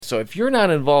So if you're not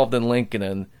involved in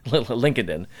LinkedIn,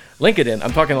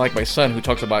 I'm talking like my son who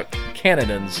talks about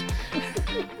Canadians.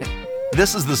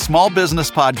 This is the small business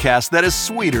podcast that is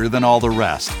sweeter than all the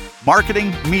rest.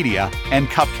 Marketing, media, and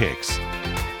cupcakes.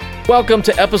 Welcome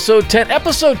to episode 10.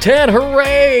 Episode 10,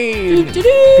 hooray!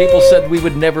 People said we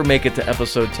would never make it to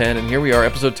episode 10, and here we are,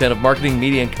 episode 10 of Marketing,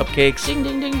 Media, and Cupcakes. Ding,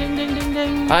 ding, ding, ding, ding, ding,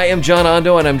 ding. I am John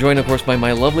Ondo, and I'm joined, of course, by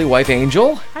my lovely wife,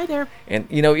 Angel. Hi there. And,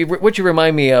 you know, what you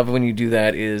remind me of when you do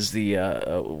that is the,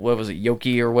 what was it,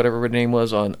 Yoki or whatever her name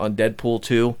was on Deadpool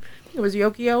 2. It was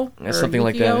Yokio. Something Yukio.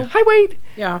 like that. Hi, Wade!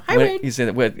 Yeah, hi, Wade. You say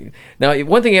that. Now,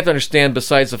 one thing you have to understand,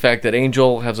 besides the fact that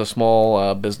Angel has a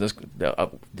small business,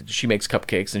 she makes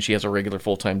cupcakes, and she has a regular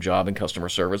full-time job in customer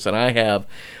service, and I have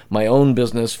my own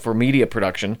business for media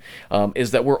production,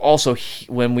 is that we're also,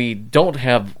 when we don't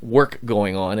have work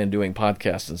going on and doing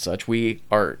podcasts and such, we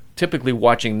are typically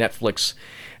watching Netflix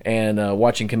and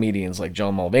watching comedians like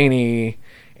John Mulvaney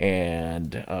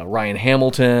and Ryan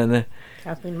Hamilton.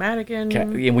 Kathleen Madigan.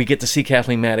 And we get to see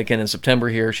Kathleen Madigan in September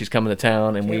here. She's coming to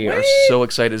town, and we are so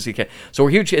excited to see So we're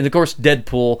huge. And, of course,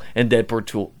 Deadpool and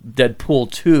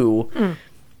Deadpool 2,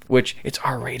 which it's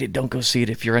R-rated. Don't go see it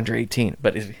if you're under 18.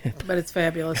 But it's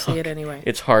fabulous. See it anyway.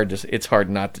 It's hard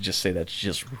not to just say that's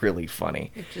just really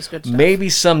funny. It's just good stuff. Maybe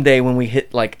someday when we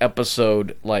hit, like,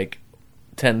 episode, like,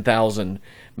 10,000,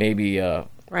 maybe...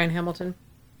 Ryan Hamilton.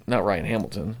 Not Ryan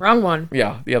Hamilton. Wrong one.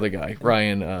 Yeah, the other guy.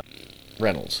 Ryan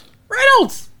Reynolds.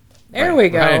 Reynolds! There we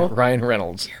go. Ryan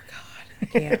Reynolds. Dear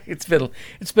God. Yeah. It's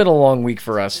been a long week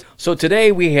for us. So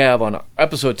today we have on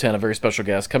episode 10 a very special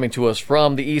guest coming to us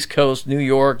from the East Coast, New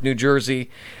York, New Jersey,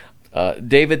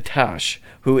 David Tash,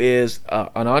 who is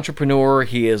an entrepreneur.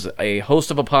 He is a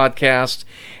host of a podcast,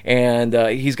 and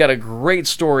he's got a great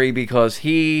story because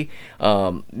he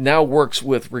now works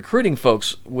with recruiting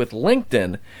folks with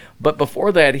LinkedIn. But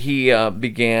before that, he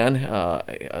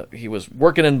began, he was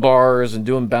working in bars and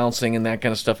doing bouncing and that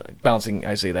kind of stuff. Bouncing,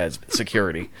 I say that as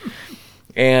security.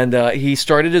 And he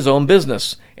started his own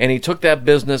business, and he took that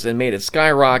business and made it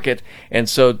skyrocket. And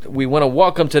so we want to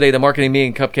welcome today to Marketing, Media,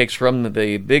 and Cupcakes from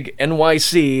the big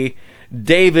NYC,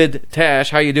 David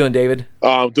Tash. How you doing, David?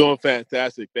 I'm doing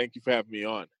fantastic. Thank you for having me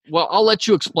on. Well, I'll let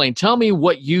you explain. Tell me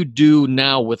what you do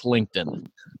now with LinkedIn.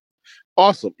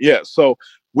 Awesome. Yeah. So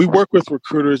we work with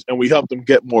recruiters, and we help them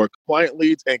get more client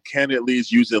leads and candidate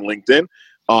leads using LinkedIn.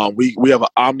 We have an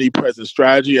omnipresent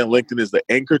strategy, and LinkedIn is the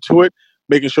anchor to it,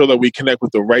 making sure that we connect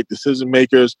with the right decision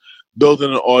makers,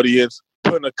 building an audience,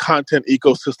 putting a content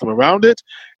ecosystem around it,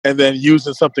 and then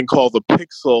using something called the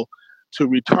pixel to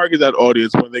retarget that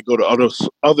audience when they go to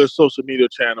other social media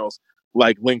channels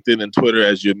like LinkedIn and Twitter,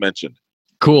 as you mentioned.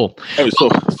 Cool. So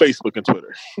Facebook and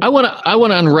Twitter. I want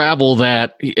to unravel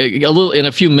that a little in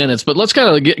a few minutes, but let's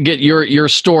kind of get your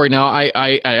story now.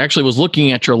 I actually was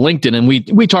looking at your LinkedIn, and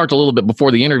we talked a little bit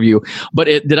before the interview. But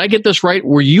did I get this right?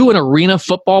 Were you an arena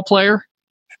football player?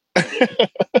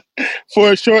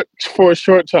 For a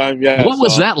short time, yeah. What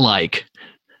was that like?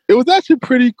 It was actually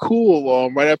pretty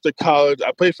cool. Right after college,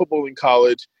 I played football in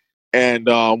college, and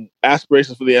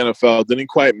aspirations for the NFL, didn't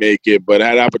quite make it, but I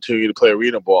had an opportunity to play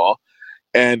arena ball.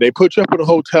 And they put you up in a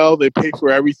hotel, they pay for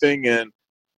everything, and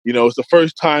it's the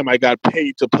first time I got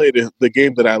paid to play the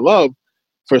game that I love.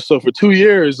 For 2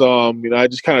 years, I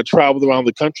just kind of traveled around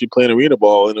the country playing arena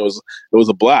ball, and it was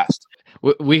a blast.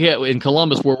 We had in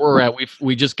Columbus where we're at.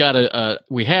 We just got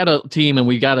we had a team, and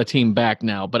we got a team back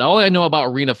now. But all I know about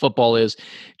arena football is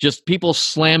just people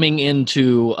slamming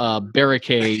into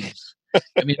barricades.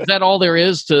 I mean, is that all there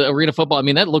is to arena football? I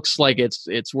mean, that looks like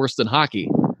it's worse than hockey.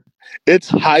 It's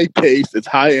high paced, it's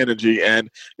high energy, and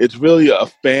it's really a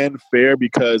fanfare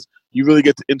because you really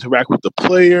get to interact with the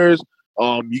players.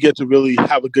 You get to really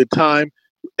have a good time.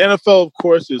 NFL, of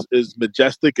course, is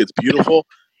majestic. It's beautiful.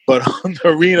 But on the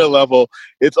arena level,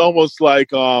 it's almost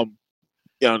like, like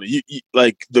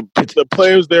the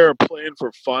players there are playing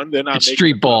for fun. They're not making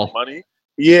street ball money.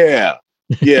 Yeah.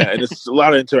 Yeah, and it's a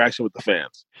lot of interaction with the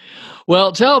fans.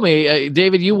 Well, tell me,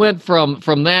 David, you went from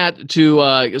that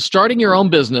to starting your own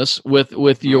business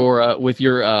with your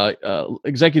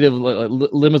executive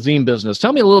limousine business.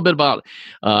 Tell me a little bit about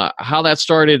how that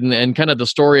started and kind of the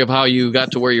story of how you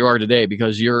got to where you are today,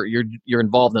 because you're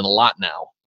involved in a lot now.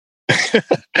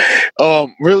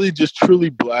 Really, just truly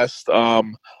blessed.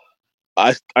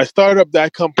 I started up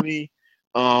that company.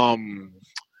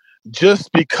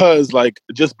 Just because,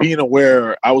 just being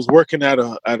aware, I was working at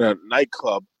a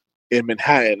nightclub in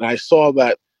Manhattan, and I saw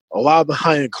that a lot of the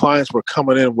high-end clients were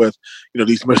coming in with,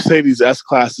 these Mercedes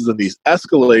S-classes and these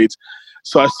Escalades.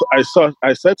 So I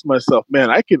said to myself, man,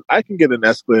 I can get an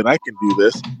Escalade, I can do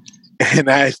this.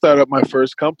 And I started up my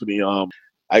first company.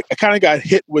 I kind of got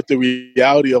hit with the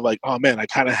reality of like, oh man, I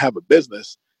kind of have a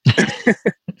business.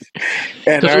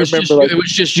 And I remember it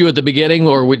was just you at the beginning,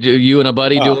 or would you and a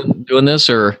buddy doing this,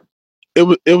 or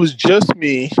it was just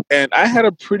me, and I had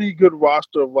a pretty good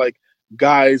roster of like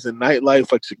guys in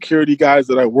nightlife, like security guys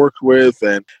that I worked with,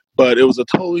 but it was a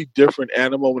totally different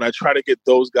animal when I tried to get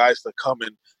those guys to come in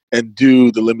and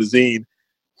do the limousine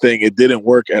thing. It didn't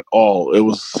work at all. It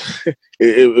was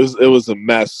it was a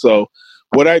mess. So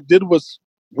what I did was,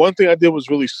 one thing I did was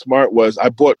really smart was I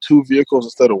bought 2 vehicles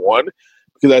instead of 1,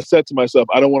 because I said to myself,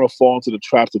 I don't want to fall into the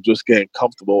traps of just getting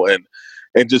comfortable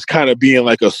and just kind of being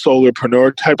like a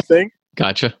solopreneur type thing.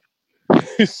 Gotcha.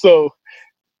 So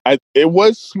it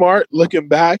was smart looking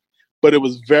back, but it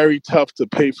was very tough to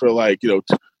pay for, like, 2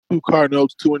 car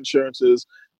notes, 2 insurances.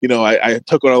 I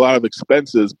took on a lot of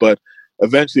expenses, but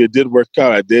eventually it did work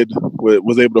out. I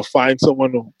was able to find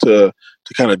someone to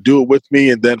kind of do it with me.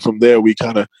 And then from there, we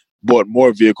kind of bought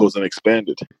more vehicles and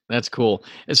expanded. That's cool.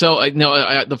 And so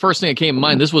the first thing that came to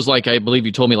mind, this was like, I believe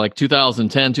you told me like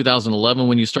 2010, 2011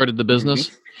 when you started the business.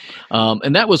 Mm-hmm.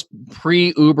 And that was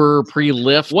pre-Uber,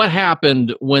 pre-Lyft. What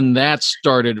happened when that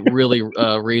started really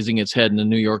raising its head in the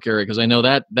New York area? Because I know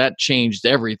that changed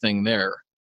everything there.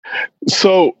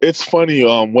 So it's funny.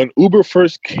 When Uber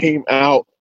first came out,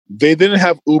 they didn't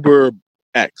have Uber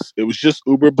X. It was just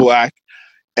Uber Black.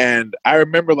 And I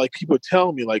remember like people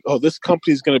telling me like, oh, this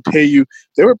company is going to pay you.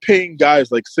 They were paying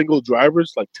guys like single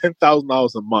drivers like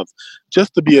 $10,000 a month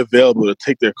just to be available to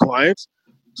take their clients.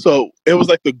 So it was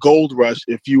like the gold rush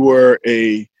if you were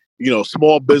a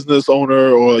small business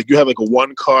owner, or like you have like a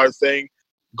 1-car thing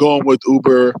going with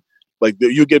Uber. Like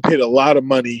you get paid a lot of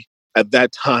money at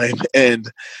that time. And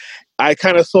I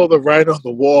kind of saw the writing on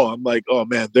the wall. I'm like, oh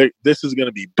man, this is going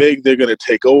to be big. They're going to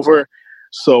take over.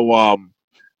 So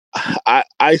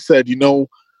I said,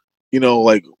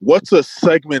 like, what's a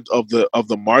segment of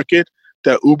the market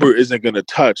that Uber isn't going to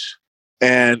touch?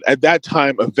 And at that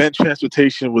time, event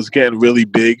transportation was getting really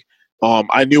big.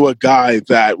 I knew a guy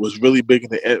that was really big in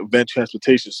the event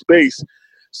transportation space.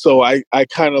 So I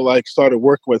kind of like started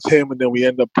working with him, and then we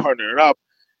ended up partnering up.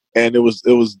 And it was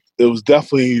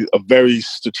definitely a very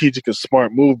strategic and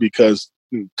smart move, because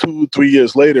 2-3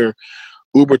 years later,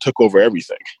 Uber took over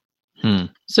everything.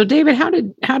 So David, how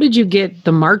did you get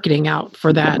the marketing out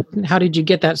for that? How did you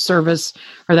get that service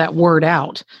or that word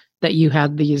out that you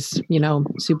had these,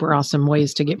 super awesome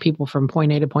ways to get people from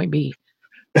point A to point B?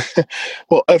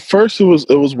 Well, at first it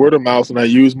was word of mouth, and I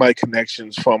used my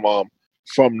connections from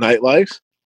nightlife.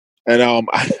 And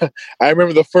I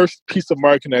remember the first piece of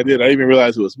marketing I did, I didn't even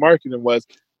realize it was marketing, was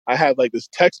I had like this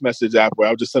text message app where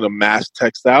I would just send a mass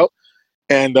text out,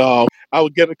 and I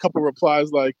would get a couple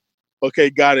replies like,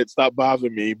 okay, got it, stop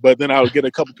bothering me. But then I would get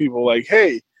a couple people like,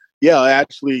 hey, yeah,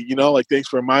 actually, like, thanks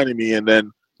for reminding me. And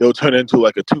then it'll turn into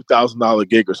like a $2,000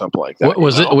 gig or something like that. What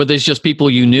was it? Were these just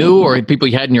people you knew, or people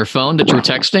you had in your phone that you were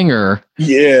texting, or?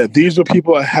 Yeah, these were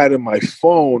people I had in my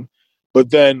phone.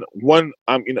 But then I'm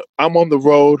on the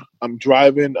road, I'm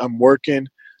driving, I'm working.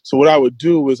 So what I would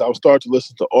do is I would start to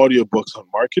listen to audiobooks on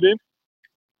marketing.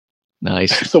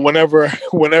 Nice. So whenever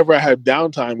I had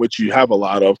downtime, which you have a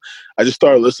lot of, I just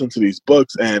started listening to these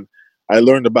books, and I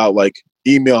learned about like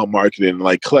email marketing,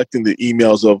 like collecting the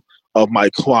emails of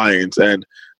my clients. And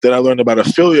then I learned about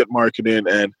affiliate marketing,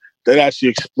 and that actually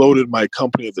exploded my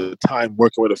company at the time,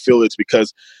 working with affiliates,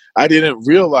 because I didn't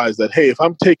realize that, hey, if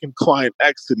I'm taking client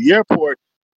X to the airport,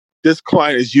 this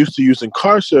client is used to using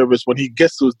car service. When he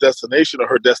gets to his destination or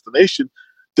her destination,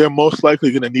 they're most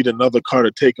likely going to need another car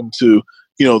to take him to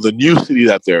the new city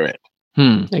that they're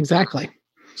in. Exactly.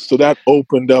 So that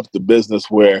opened up the business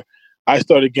where I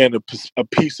started getting a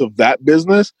piece of that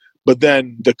business. But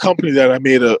then the company that I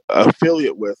made a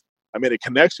affiliate with, I made a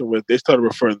connection with, they started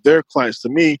referring their clients to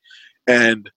me.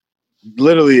 And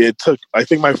literally it took, I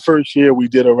think my first year we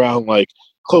did around like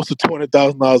close to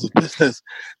 $200,000 of business.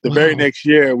 The very next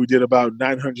year we did about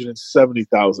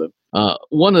 $970,000.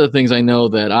 One of the things I know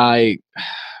that I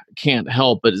can't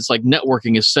help, but it's like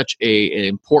networking is such an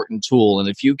important tool. And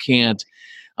if you can't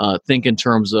think in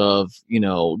terms of,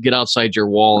 get outside your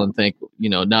wall and think,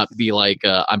 not be like,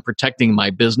 I'm protecting my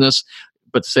business,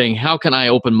 but saying, how can I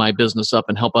open my business up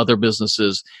and help other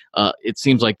businesses? It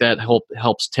seems like that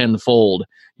helps tenfold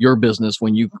your business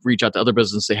when you reach out to other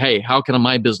businesses and say, hey, how can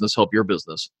my business help your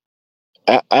business?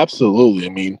 Absolutely. I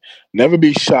mean, never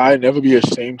be shy, never be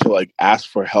ashamed to like ask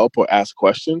for help or ask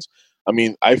questions. I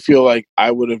mean, I feel like I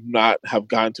would have not have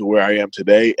gotten to where I am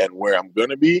today and where I'm going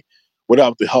to be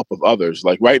without the help of others.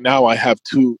 Like right now I have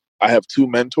two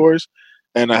mentors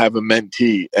and I have a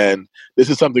mentee. And this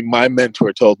is something my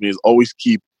mentor told me, is always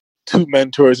keep two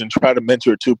mentors and try to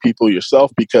mentor two people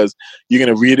yourself, because you're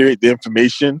going to reiterate the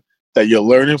information that you're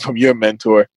learning from your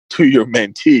mentor to your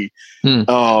mentee.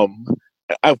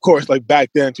 Of course, like back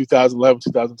then, 2011,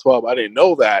 2012, I didn't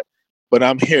know that, but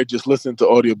I'm here just listening to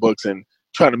audiobooks and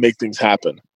trying to make things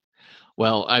happen.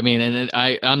 Well, I mean, and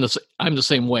I'm the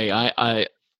same way.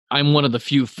 I'm one of the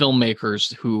few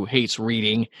filmmakers who hates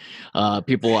reading.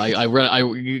 People,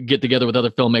 I get together with other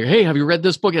filmmakers. Hey, have you read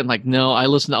this book? And I'm like, no, I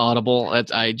listen to Audible.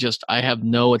 I have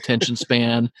no attention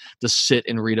span to sit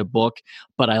and read a book.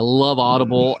 But I love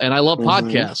Audible and I love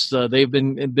podcasts. They've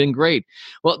been great.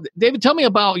 Well, David, tell me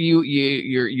about you.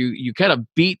 You kind of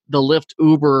beat the Lyft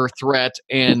Uber threat,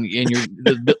 and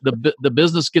the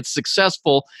business gets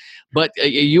successful. But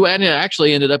you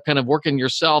actually ended up kind of working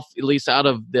yourself, at least out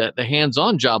of the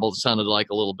hands-on job, it sounded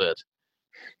like a little bit.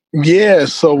 Yeah.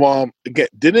 So again,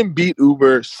 didn't beat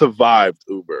Uber, survived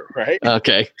Uber, right?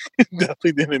 Okay.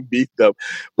 Definitely didn't beat them.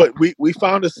 But we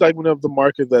found a segment of the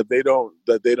market that they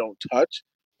don't touch,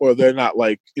 or they're not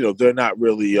they're not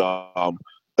really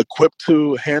equipped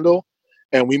to handle.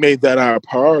 And we made that our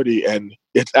priority, and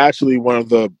it's actually one of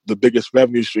the biggest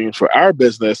revenue streams for our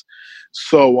business.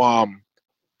 So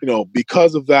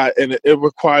because of that, and it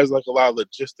requires like a lot of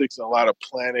logistics and a lot of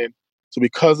planning. So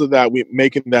because of that, we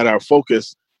making that our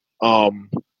focus. I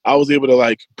was able to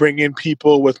like bring in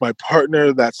people with my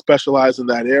partner that specialize in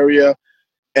that area,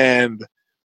 and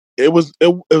it was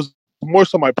more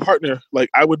so my partner.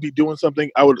 Like I would be doing something,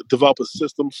 I would develop a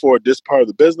system for this part of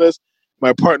the business.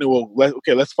 My partner will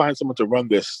let's find someone to run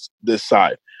this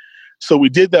side. So we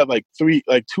did that like 2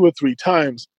 or 3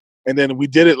 times. And then we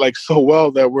did it like so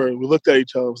well that we looked at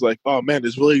each other and was like, oh man,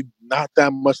 there's really not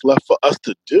that much left for us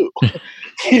to do.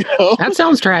 That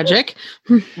sounds tragic.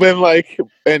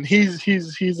 And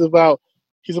he's about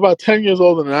 10 years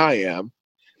older than I am.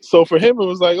 So for him, it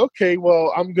was like, okay,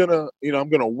 well, I'm gonna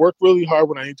work really hard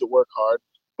when I need to work hard.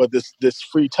 But this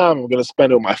free time I'm gonna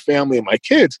spend it with my family and my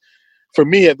kids. For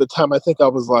me at the time, I think I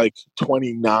was like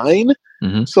 29.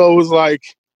 Mm-hmm. So it was like,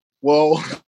 well,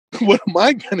 what am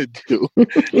I gonna do?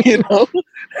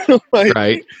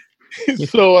 Right.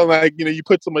 So I'm like, you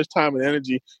put so much time and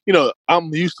energy.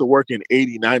 I'm used to working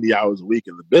 80, 90 hours a week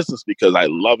in the business because I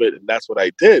love it and that's what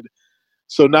I did.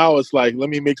 So now it's like, let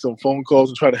me make some phone calls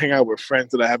and try to hang out with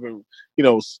friends that I haven't,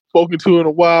 spoken to in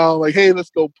a while. Like, hey, let's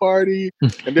go party.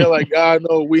 And they're like,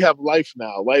 no, we have life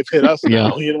now. Life hit us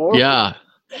now, Yeah.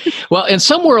 Well, and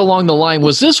somewhere along the line,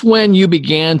 was this when you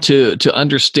began to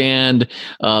understand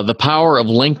the power of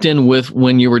LinkedIn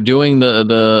when you were doing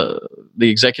the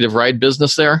executive ride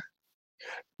business there?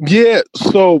 Yeah.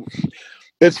 So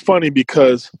it's funny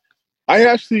because we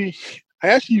actually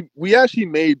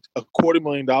made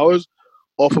 $250,000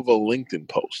 off of a LinkedIn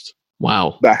post.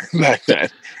 Wow. Back then.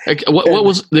 What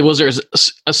was there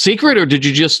a secret, or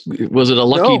was it a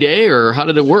lucky day, or how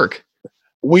did it work?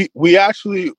 We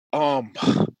actually I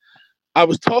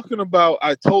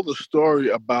told a story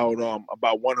about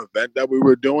one event that we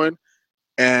were doing,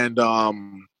 and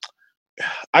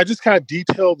I just kind of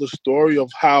detailed the story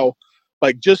of how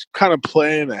like just kind of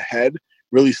planning ahead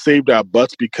really saved our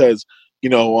butts, because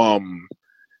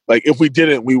like if we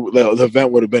didn't, the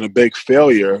event would have been a big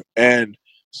failure. And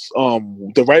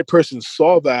the right person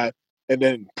saw that and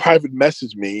then private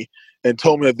messaged me and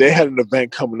told me that they had an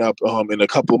event coming up in a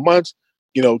couple of months.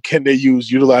 Can they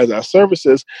utilize our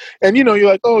services? And, you're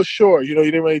like, oh, sure. You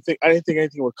didn't really think, I didn't think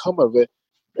anything would come of it.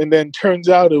 And then turns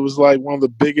out it was like one of the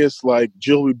biggest like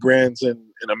jewelry brands in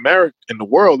America, in the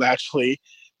world, actually,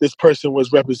 this person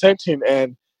was representing.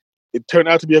 And it turned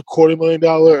out to be a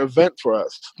 $250,000 event for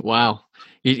us. Wow.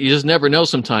 You just never know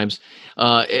sometimes.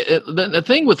 The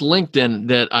thing with LinkedIn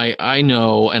that I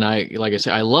know, and like I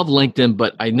say, I love LinkedIn,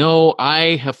 but I know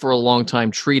I have for a long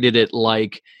time treated it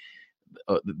like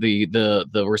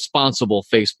the responsible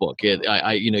Facebook.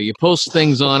 You post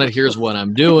things on it. Here's what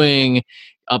I'm doing.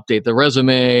 Update the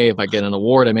resume. If I get an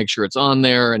award, I make sure it's on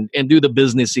there and do the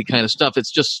businessy kind of stuff.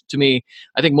 It's just, to me,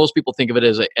 I think most people think of it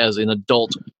as an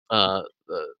adult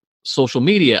social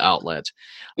media outlet.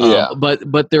 Yeah. But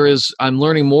I'm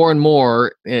learning more and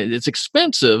more. It's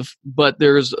expensive, but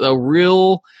there's a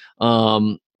real,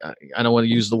 I don't want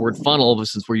to use the word funnel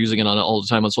since we're using it all the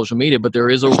time on social media, but there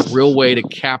is a real way to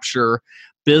capture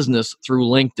business through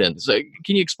LinkedIn. So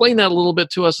can you explain that a little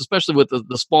bit to us, especially with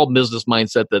the small business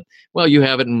mindset that, well, you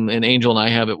have it and Angel and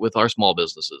I have it with our small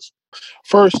businesses?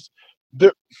 First,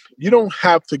 you don't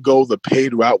have to go the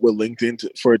paid route with LinkedIn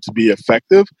for it to be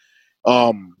effective.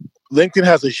 LinkedIn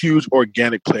has a huge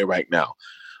organic play right now.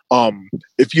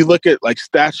 If you look at like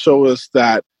stats show us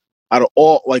that out of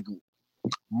all, like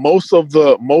most of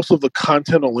the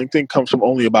content on LinkedIn comes from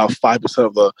only about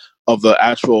 5% of the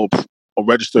actual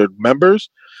registered members.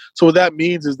 So what that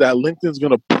means is that LinkedIn is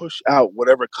going to push out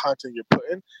whatever content you're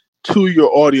putting to your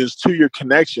audience, to your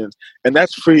connections, and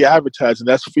that's free advertising,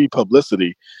 that's free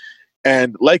publicity.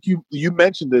 And like you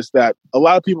mentioned this, that a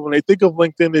lot of people, when they think of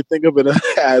LinkedIn, they think of it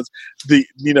as the,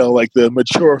 like the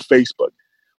mature Facebook.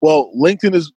 Well,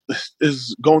 LinkedIn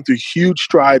is going through huge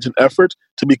strides and efforts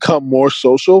to become more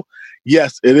social.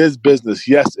 Yes, it is business.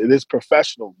 Yes, it is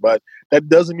professional, but that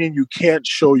doesn't mean you can't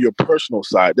show your personal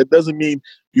side. That doesn't mean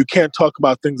you can't talk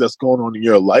about things that's going on in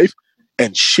your life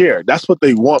and share. That's what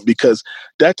they want, because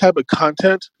that type of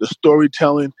content, the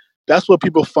storytelling, that's what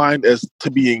people find as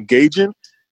to be engaging.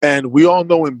 And we all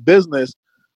know in business,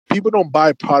 people don't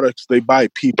buy products, they buy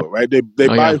people, right? They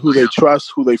buy who they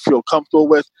trust, who they feel comfortable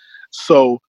with.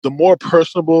 So the more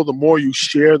personable, the more you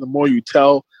share, the more you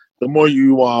tell, the more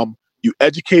you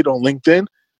educate on LinkedIn,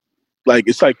 like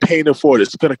it's like paying it forward.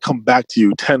 It's going to come back to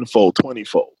you tenfold,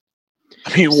 20-fold.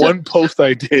 I mean, one post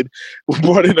I did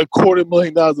brought in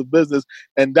 $250,000 of business,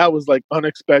 and that was like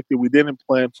unexpected. We didn't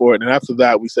plan for it. And after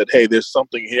that, we said, hey, there's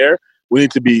something here. We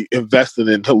need to be invested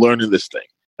into learning this thing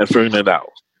and figuring it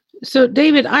out. So,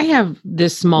 David, I have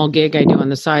this small gig I do on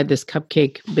the side, this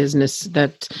cupcake business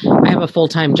that I have a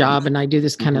full-time job, and I do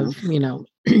this kind of,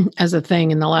 as a thing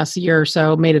in the last year or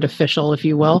so, made it official, if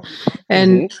you will.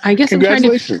 And I guess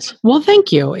Congratulations. Well,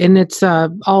 thank you. And it's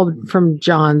all from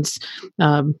John's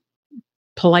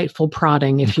politeful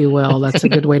prodding, if you will. That's a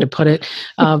good way to put it.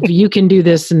 You can do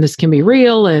this and this can be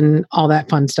real and all that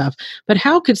fun stuff. But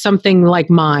how could something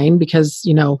like mine, because,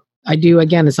 I do,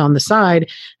 again, it's on the side.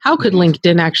 How could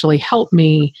LinkedIn actually help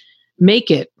me make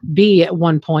it be at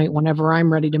one point whenever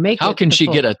I'm ready to make it? How can she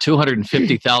get a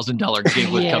 $250,000 gig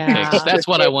with cupcakes? That's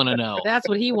what I want to know. That's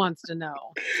what he wants to know.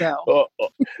 So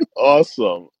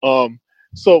awesome.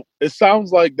 So it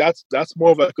sounds like that's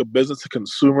more of like a business to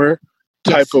consumer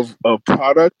type of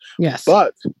product. Yes.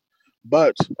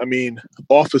 But I mean,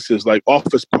 offices, like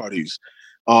office parties,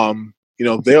 I'm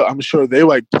sure they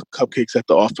like cupcakes at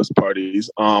the office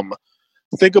parties.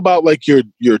 Think about like your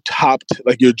top,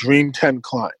 like your dream 10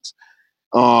 clients,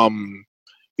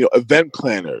 event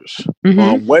planners,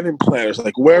 wedding planners,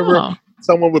 like wherever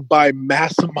someone would buy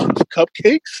mass amounts of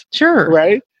cupcakes. Sure.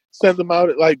 Right. Send them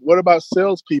out. Like, what about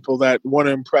salespeople that want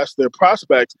to impress their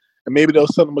prospects, and maybe they'll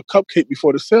send them a cupcake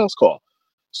before the sales call?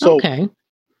 So, Facebook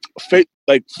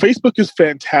is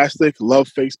fantastic. Love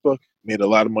Facebook. Made a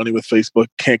lot of money with Facebook.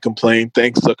 Can't complain.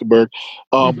 Thanks, Zuckerberg.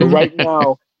 But right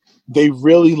now, they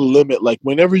really limit, like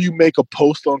whenever you make a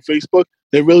post on Facebook,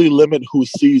 they really limit who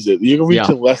sees it. You're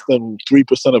reaching less than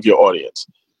 3% of your audience,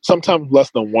 sometimes less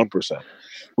than 1%.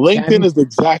 LinkedIn is the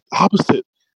exact opposite.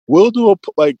 We'll do if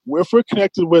we're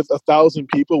connected with 1,000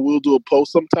 people, we'll do a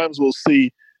post. Sometimes we'll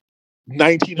see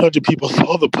 1,900 people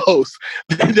saw the post.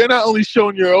 They're not only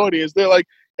showing your audience, they're like,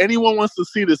 anyone wants to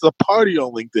see this, a party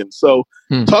on LinkedIn. So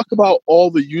talk about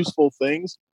all the useful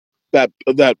things that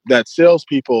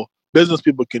salespeople, business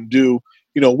people can do,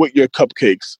 with your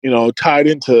cupcakes, tied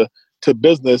into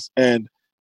business, and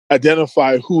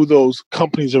identify who those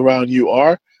companies around you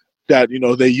are that,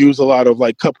 they use a lot of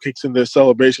like cupcakes in their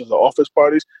celebrations or office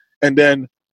parties, and then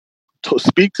to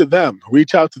speak to them,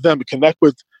 reach out to them, and connect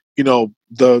with,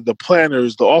 the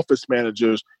planners, the office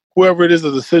managers, whoever it is,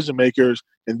 the decision makers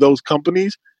in those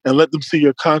companies, and let them see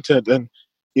your content. And,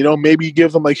 maybe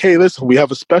give them like, hey, listen, we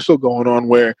have a special going on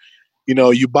where,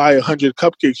 you buy 100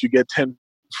 cupcakes, you get 10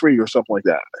 free or something like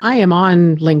that. I am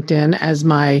on LinkedIn as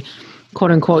my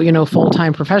quote unquote,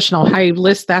 full-time professional. I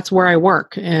list that's where I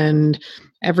work, and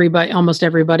almost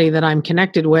everybody that I'm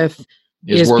connected with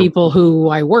is people who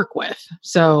I work with.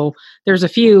 So there's a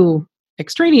few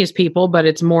extraneous people, but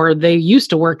it's more they used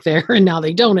to work there and now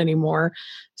they don't anymore.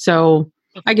 So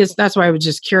I guess that's why I was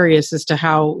just curious as to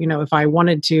how, if I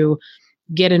wanted to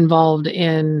get involved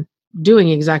in doing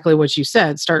exactly what you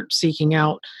said, start seeking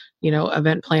out,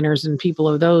 event planners and people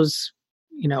of those,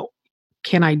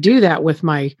 can I do that with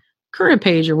my current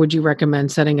page, or would you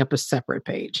recommend setting up a separate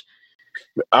page?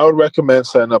 I would recommend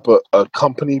setting up a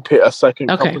company page, a second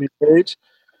company page.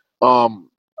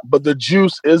 But the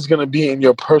juice is going to be in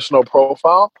your personal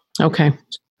profile. Okay.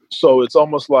 So it's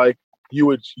almost like you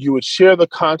would share the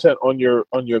content on your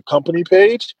company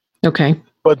page. Okay.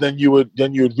 But then you would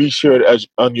reshare it as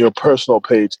on your personal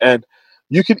page, and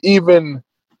you could even,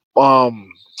 I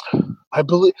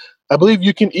believe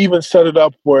you can even set it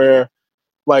up where,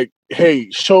 like,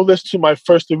 hey, show this to my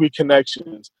first 3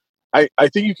 connections. I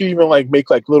think you can even like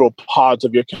make like little pods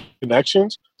of your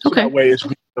connections. So that way it's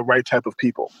reaching the right type of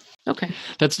people. Okay.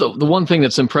 That's the one thing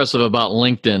that's impressive about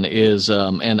LinkedIn is,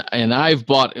 and I've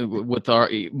bought with our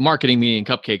marketing meeting and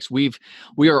cupcakes.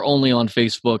 We are only on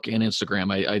Facebook and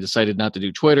Instagram. I decided not to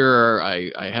do Twitter.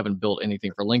 I haven't built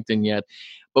anything for LinkedIn yet,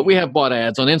 but we have bought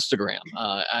ads on Instagram.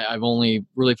 I've only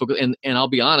really focused, and I'll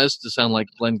be honest, to sound like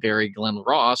Glenn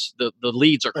Ross, the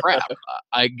leads are crap.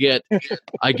 I get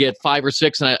 5 or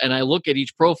 6, and I look at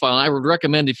each profile. And I would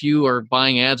recommend, if you are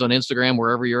buying ads on Instagram,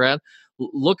 wherever you're at,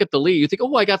 look at the lead. You think,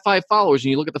 oh, I got 5 followers, and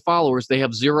you look at the followers, they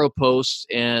have 0 posts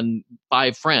and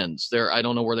 5 friends. I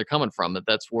don't know where they're coming from.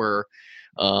 That's where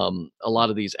a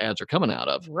lot of these ads are coming out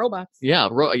of. Robots. Yeah,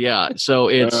 yeah. So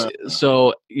it's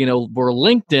where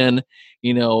LinkedIn,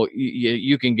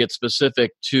 you can get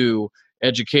specific to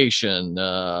education,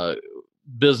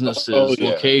 businesses,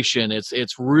 location.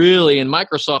 It's really, and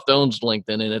Microsoft owns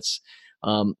LinkedIn, and it's.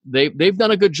 They've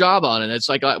done a good job on it. It's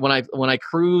like when I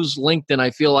cruise LinkedIn, I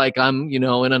feel like I'm in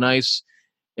a nice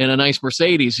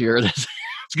Mercedes here that's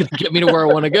going to get me to where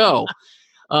I want to go.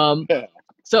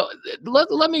 So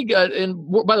let me go.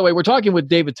 And by the way, we're talking with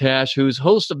David Tash, who's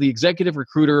host of the Executive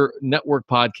Recruiter Network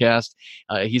podcast.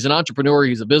 He's an entrepreneur.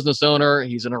 He's a business owner.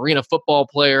 He's an arena football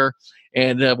player.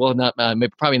 And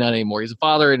probably not anymore. He's a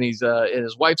father, and and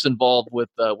his wife's involved with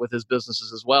his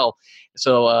businesses as well.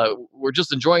 So we're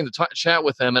just enjoying the chat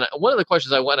with him. And one of the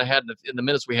questions I went ahead in the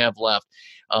minutes we have left,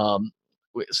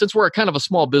 since we're kind of a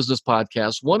small business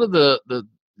podcast, one of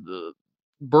the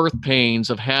birth pains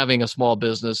of having a small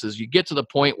business is you get to the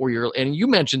point where and you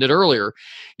mentioned it earlier,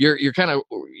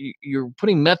 you're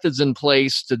putting methods in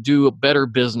place to do a better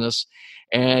business,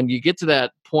 and you get to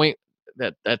that point.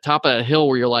 That top of that hill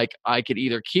where you're like, I could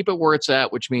either keep it where it's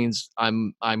at, which means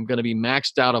I'm going to be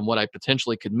maxed out on what I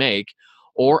potentially could make,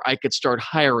 or I could start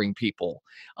hiring people.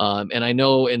 And I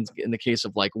know in the case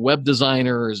of like web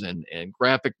designers and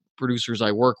graphic producers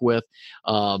I work with,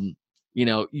 I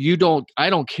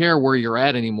don't care where you're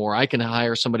at anymore. I can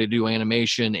hire somebody to do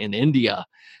animation in India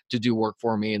to do work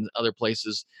for me in other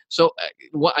places. So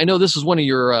I know this is one of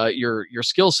your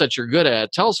skill sets you're good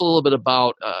at. Tell us a little bit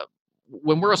about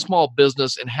when we're a small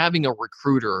business and having a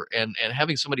recruiter and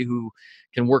having somebody who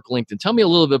can work LinkedIn. Tell me a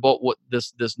little bit about what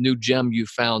this new gem you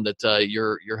found that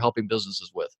you're helping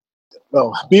businesses with.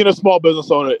 Well, being a small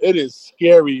business owner, it is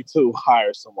scary to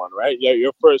hire someone, right?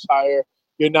 Your first hire,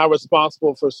 you're not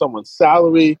responsible for someone's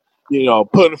salary,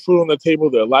 putting food on the table,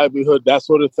 their livelihood, that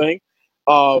sort of thing.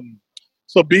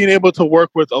 So being able to work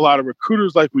with a lot of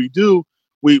recruiters like we do,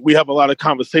 we have a lot of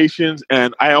conversations,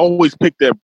 and I always pick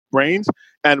their brains.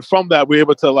 And from that, we're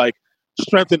able to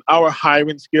strengthen our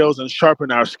hiring skills and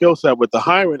sharpen our skill set with the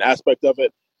hiring aspect of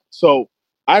it. So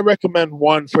I recommend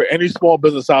one for any small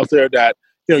business out there that,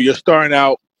 you're starting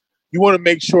out. You want to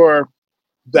make sure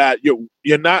that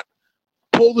you're not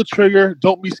pull the trigger.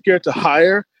 Don't be scared to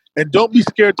hire, and don't be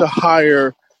scared to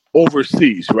hire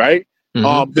overseas, right?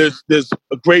 Mm-hmm. There's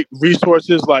great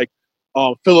resources like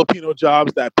Filipino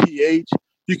Jobs.ph.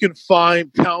 You can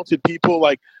find talented people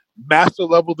like master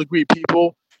level degree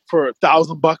people for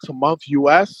 $1,000 a month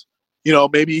US,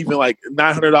 maybe even like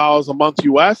 $900 a month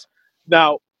US.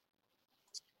 Now,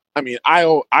 I mean,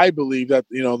 I believe that,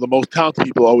 the most talented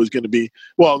people are always going to be,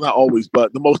 well, not always,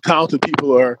 but the most talented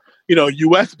people are,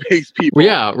 US based people.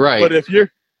 Yeah, right. But if you're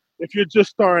just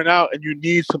starting out and you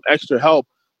need some extra help,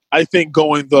 I think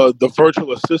going the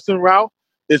virtual assistant route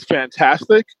is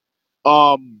fantastic.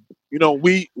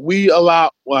 We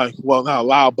allow, well, not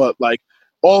allow, but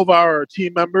all of our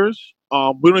team members,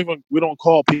 we don't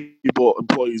call people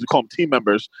employees, we call them team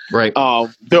members. Right.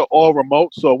 They're all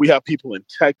remote. So we have people in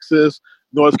Texas,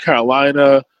 North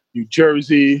Carolina, New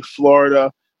Jersey,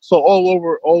 Florida. So all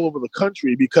over the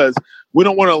country, because we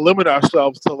don't want to limit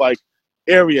ourselves to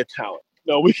area talent.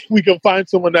 We can find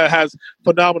someone that has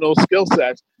phenomenal skill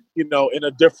sets, in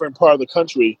a different part of the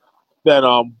country. Then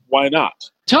why not?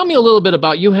 Tell me a little bit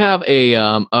about, you have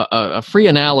a free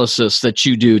analysis that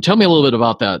you do. Tell me a little bit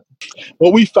about that.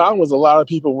 What we found was a lot of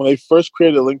people, when they first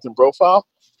created a LinkedIn profile,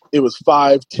 it was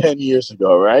 5-10 years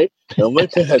ago, right? And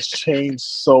LinkedIn has changed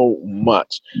so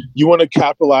much. You want to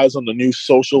capitalize on the new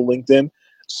social LinkedIn.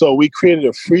 So we created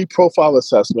a free profile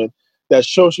assessment that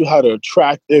shows you how to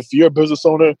attract. If you're a business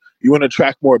owner, you want to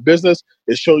attract more business,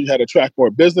 it shows you how to attract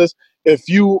more business. If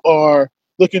you are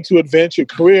looking to advance your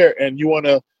career and you want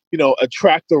to,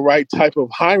 attract the right type of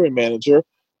hiring manager,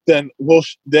 then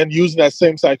using that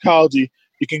same psychology,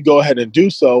 you can go ahead and do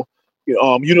so.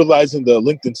 Utilizing the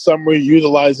LinkedIn summary,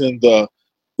 utilizing the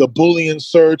Boolean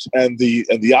search and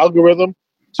the algorithm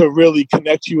to really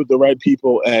connect you with the right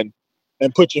people and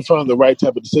put you in front of the right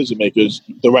type of decision makers,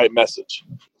 the right message.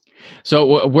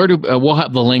 So where do we'll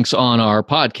have the links on our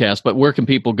podcast, but where can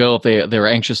people go if they're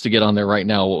anxious to get on there right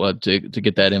now to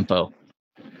get that info?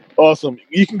 Awesome.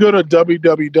 You can go to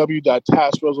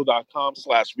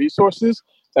www.tashrezo.com/resources.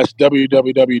 That's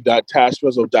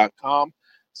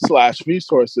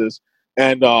www.tashrezo.com/resources.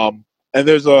 And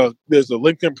there's a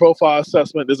LinkedIn profile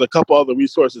assessment. There's a couple other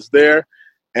resources there,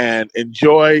 and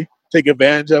take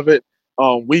advantage of it.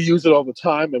 We use it all the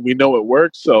time, and we know it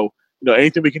works. So,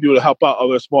 anything we can do to help out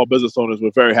other small business owners,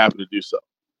 we're very happy to do so.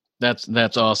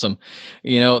 That's awesome.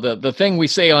 The thing we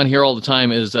say on here all the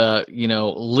time is,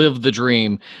 live the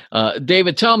dream.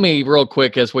 David, tell me real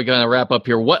quick as we kind of wrap up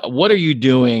here, what are you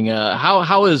doing?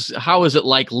 How is it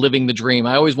like living the dream?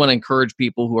 I always want to encourage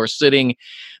people who are sitting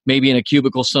maybe in a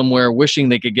cubicle somewhere, wishing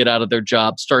they could get out of their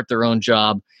job, start their own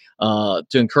job, to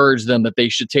encourage them that they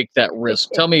should take that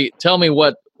risk. Tell me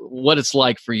what it's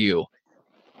like for you.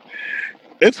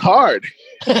 It's hard.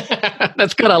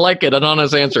 That's good. I like it. An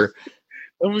honest answer.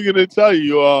 I'm going to tell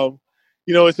you,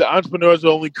 it's the entrepreneurs are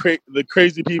only the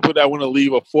crazy people that want to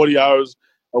leave a 40 hours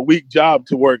a week job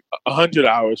to work 100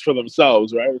 hours for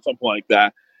themselves, right? Or something like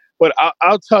that. But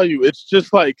I'll tell you, it's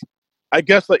just like, I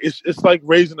guess like it's like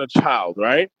raising a child,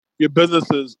 right? Your business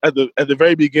is at the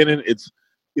very beginning, it's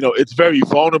very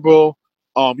vulnerable.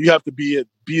 You have to be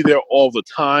there all the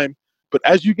time. But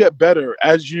as you get better,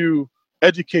 as you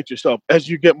educate yourself, as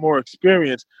you get more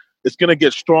experience, it's going to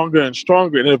get stronger and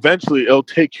stronger, and eventually it'll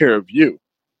take care of you.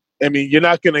 I mean, you're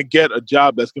not going to get a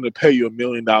job that's going to pay you $1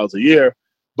 million a year,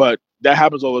 but that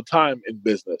happens all the time in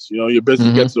business. Your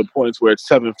business gets to the points where it's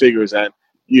 7 figures, and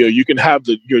you can have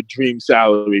your dream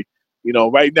salary.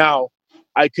 Right now,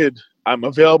 I'm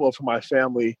available for my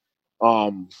family.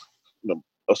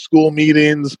 School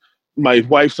meetings. My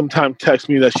wife sometimes texts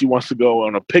me that she wants to go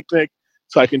on a picnic.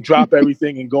 So I can drop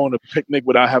everything and go on a picnic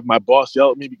without having my boss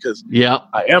yell at me because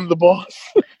I am the boss.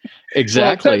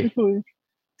 Exactly. Well,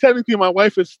 technically, my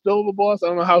wife is still the boss. I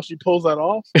don't know how she pulls that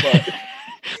off. But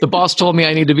the boss told me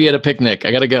I need to be at a picnic.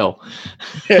 I got to go.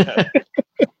 Yeah.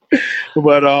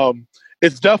 But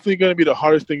it's definitely going to be the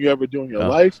hardest thing you ever do in your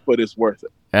life, but it's worth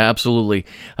it. Absolutely.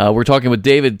 We're talking with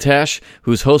David Tash,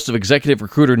 who's host of Executive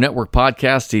Recruiter Network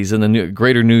podcast. He's in the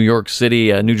greater New York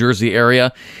City, New Jersey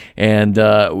area. And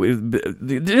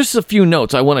just a few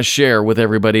notes I want to share with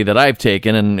everybody that I've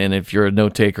taken. And if you're a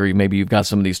note taker, maybe you've got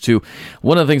some of these too.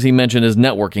 One of the things he mentioned is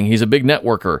networking. He's a big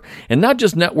networker. And not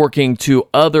just networking to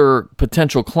other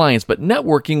potential clients, but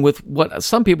networking with what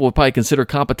some people would probably consider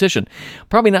competition.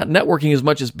 Probably not networking as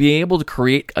much as being able to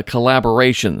create a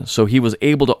collaboration. So he was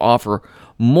able to offer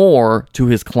more to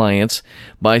his clients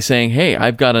by saying, hey,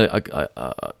 I've got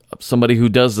somebody who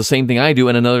does the same thing I do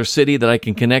in another city that I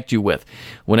can connect you with.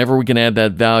 Whenever we can add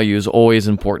that value is always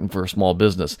important for a small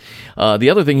business. The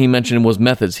other thing he mentioned was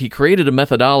methods. He created a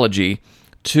methodology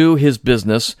to his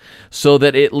business so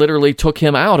that it literally took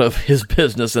him out of his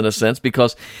business in a sense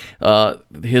because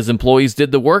his employees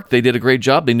did the work. They did a great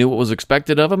job. They knew what was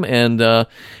expected of them. And the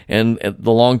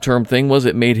long-term thing was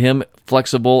it made him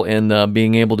flexible in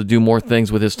being able to do more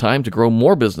things with his time to grow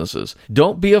more businesses.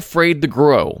 Don't be afraid to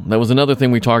grow. That was another thing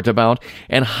we talked about.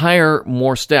 And hire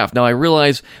more staff. Now, I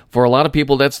realize for a lot of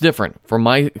people that's different. For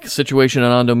my situation at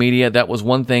Ondo Media, that was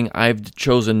one thing I've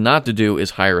chosen not to do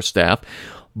is hire staff.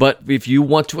 But if you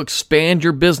want to expand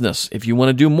your business, if you want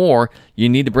to do more, you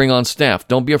need to bring on staff.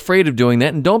 Don't be afraid of doing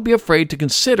that, and don't be afraid to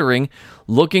considering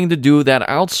looking to do that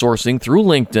outsourcing through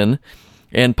LinkedIn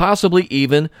and possibly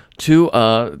even to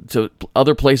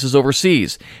other places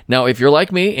overseas. Now, if you're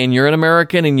like me and you're an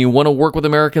American and you want to work with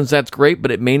Americans, that's great,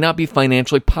 but it may not be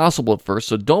financially possible at first,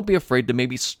 so don't be afraid to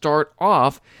maybe start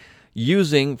off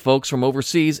using folks from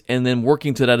overseas and then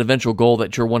working to that eventual goal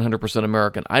that you're 100%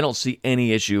 American. I don't see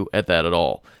any issue at that at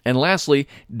all. And lastly,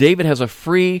 David has a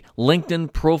free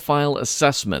LinkedIn profile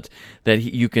assessment that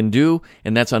you can do,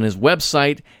 and that's on his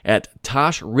website at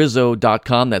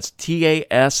tashrizzo.com. That's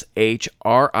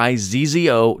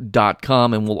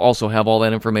TASHRIZZO.com, and we'll also have all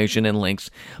that information and links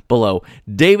below.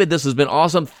 David, this has been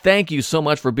awesome. Thank you so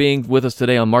much for being with us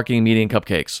today on Marketing, Media, and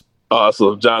Cupcakes.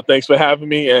 Awesome, John. Thanks for having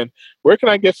me. And where can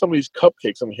I get some of these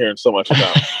cupcakes I'm hearing so much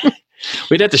about?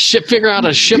 We'd have to figure out how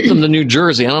to ship them to New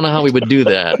Jersey. I don't know how we would do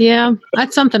that. Yeah,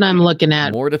 that's something I'm looking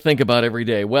at. More to think about every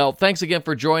day. Well, thanks again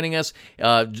for joining us.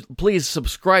 Please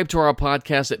subscribe to our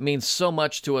podcast. It means so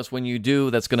much to us when you do.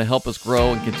 That's going to help us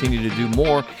grow and continue to do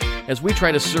more as we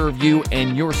try to serve you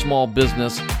and your small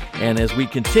business and as we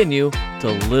continue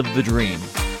to live the dream.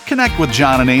 Connect with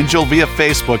John and Angel via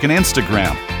Facebook and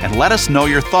Instagram and let us know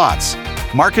your thoughts.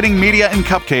 Marketing, Media, and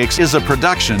Cupcakes is a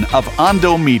production of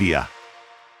Ondo Media.